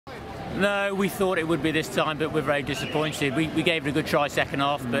No, we thought it would be this time, but we're very disappointed. We gave it a good try second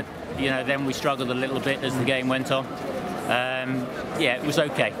half, but then we struggled a little bit as the game went on. Yeah, it was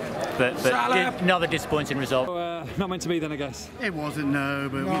okay, but another disappointing result. Not meant to be then, I guess. It wasn't, no,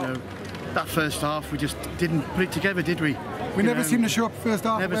 but that first half we just didn't put it together, did we? We never seemed to show up first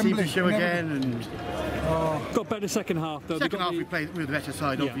half. Never seemed to show again, and got better second half though. Second half we played with the better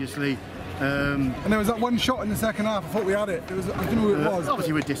side, obviously. And there was that one shot in the second half. I thought we had it. I don't know who it was.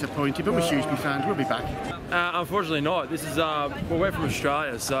 Obviously, we're disappointed, but we're Shrewsbury fans. We'll be back. Unfortunately, not. This is we're from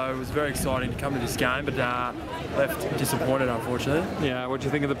Australia, so it was very exciting to come to this game, but left disappointed, unfortunately. Yeah. What do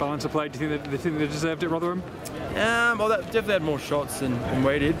you think of the balance of play? Do you think they deserved it, Rotherham? Well, they definitely had more shots than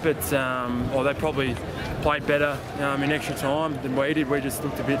we did, but they probably played better in extra time than we did. We just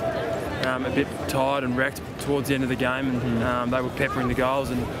looked a bit tired and wrecked towards the end of the game, and they were peppering the goals.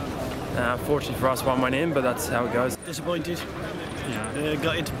 And fortunately for us, one went in, but that's how it goes. Disappointed. Yeah.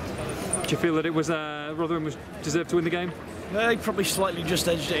 Gutted. Do you feel that it was Rotherham was deserved to win the game? Probably slightly just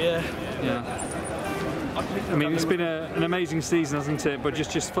edged it. Yeah. I mean, it's been an amazing season, hasn't it? But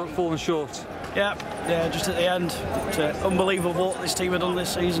just fallen short. Yeah, just at the end. It's unbelievable what this team had done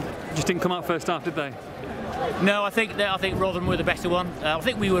this season. Just didn't come out first half, did they? No, I think Rotherham were the better one. I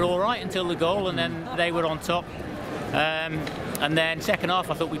think we were all right until the goal, and then they were on top. And then second half,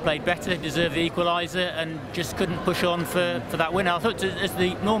 I thought we played better, deserved the equaliser, and just couldn't push on for that win. I thought as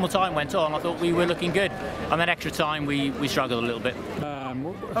the normal time went on, I thought we were looking good. And then extra time, we struggled a little bit.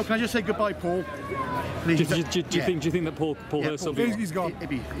 Can I just say goodbye, Paul? Do you think that Paul Hurst will be? He's gone. It'd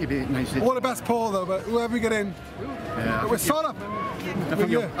be nice. All the best, Paul, though. But whoever we get in, we're Salop. I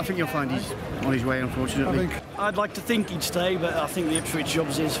think you'll find he's on his way, unfortunately. I'd like to think he'd stay, but I think the Ipswich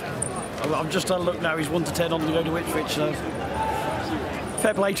job's his. I've just had a look now. He's 1 to 10 on to go to Ipswich, so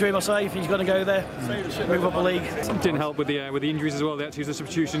fair play to him, I say. If he's going to go there, move up a league. Didn't help with the injuries as well. They had to use the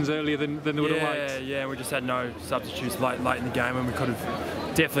substitutions earlier than they would have liked. Yeah, we just had no substitutes late in the game, and we could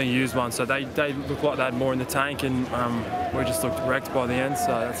have definitely used one. So they looked like they had more in the tank, and we just looked wrecked by the end. So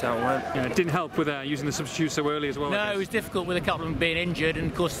that's how it went. Yeah, it didn't help with using the substitutes so early as well. No, it was difficult with a couple of them being injured, and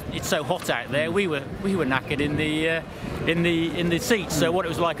of course it's so hot out there. We were knackered in the seats. So what it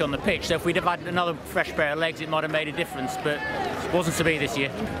was like on the pitch. So if we'd have had another fresh pair of legs, it might have made a difference. But it wasn't to be this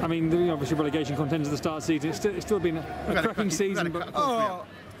year. I mean, obviously relegation contenders at the start of the season. It's still been a cracking season. Of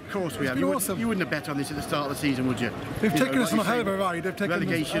course we have. You wouldn't have bet on this at the start of the season, would you? They've taken us on a hell of a ride. They've taken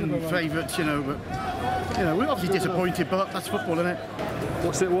relegation favourites, but we're obviously disappointed, but that's football, isn't it?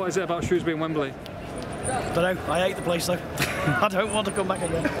 What is it about Shrewsbury and Wembley? Don't know. I hate the place though. I don't want to come back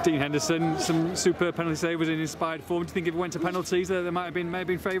again. Dean Henderson, some superb penalty save, was in inspired form. Do you think if it went to penalties, there might have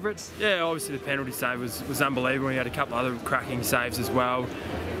been favourites? Yeah, obviously the penalty save was unbelievable. He had a couple other cracking saves as well.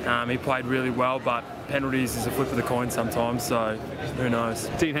 He played really well, but penalties is a flip of the coin sometimes, so who knows.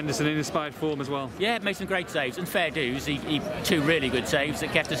 Dean Henderson in inspired form as well. Yeah, made some great saves, and fair dues. He two really good saves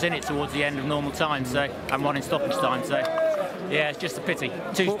that kept us in it towards the end of normal time, and one in stoppage time. So yeah, it's just a pity.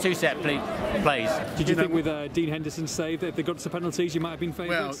 Two set plays. Did you think with Dean Henderson's save that if they got to penalties, you might have been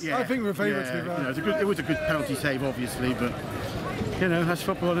favourites? Well, yeah, I think we're favourites. Yeah, it was a good penalty save, obviously, but that's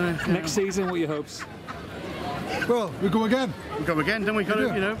football, isn't it? Next season, what are your hopes? Well, we go again. We go again, then we got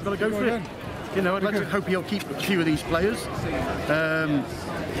to go for it. I'd like to hope he'll keep a few of these players.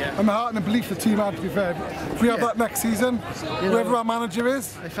 I'm a heart and a belief the team had, to be fair. If we have that next season, whoever our manager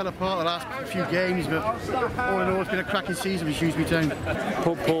is. They fell apart the last few games, but all in all, it's been a cracking season for Shrewsbury Town.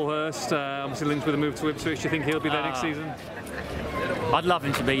 Paul Hurst, obviously linked with a move to Ipswich. Do you think he'll be there next season? I'd love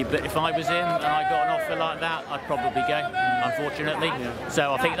him to be, but if I was him and I got an offer like that, I'd probably go, unfortunately. Yeah.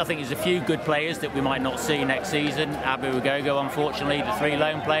 So I think there's a few good players that we might not see next season. Abu Agogo, unfortunately, the 3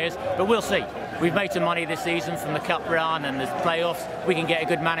 loan players, but we'll see. We've made some money this season from the cup run and the playoffs. We can get a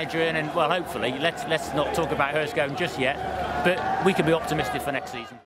good manager in, and well, hopefully, let's not talk about Hurst going just yet, but we can be optimistic for next season.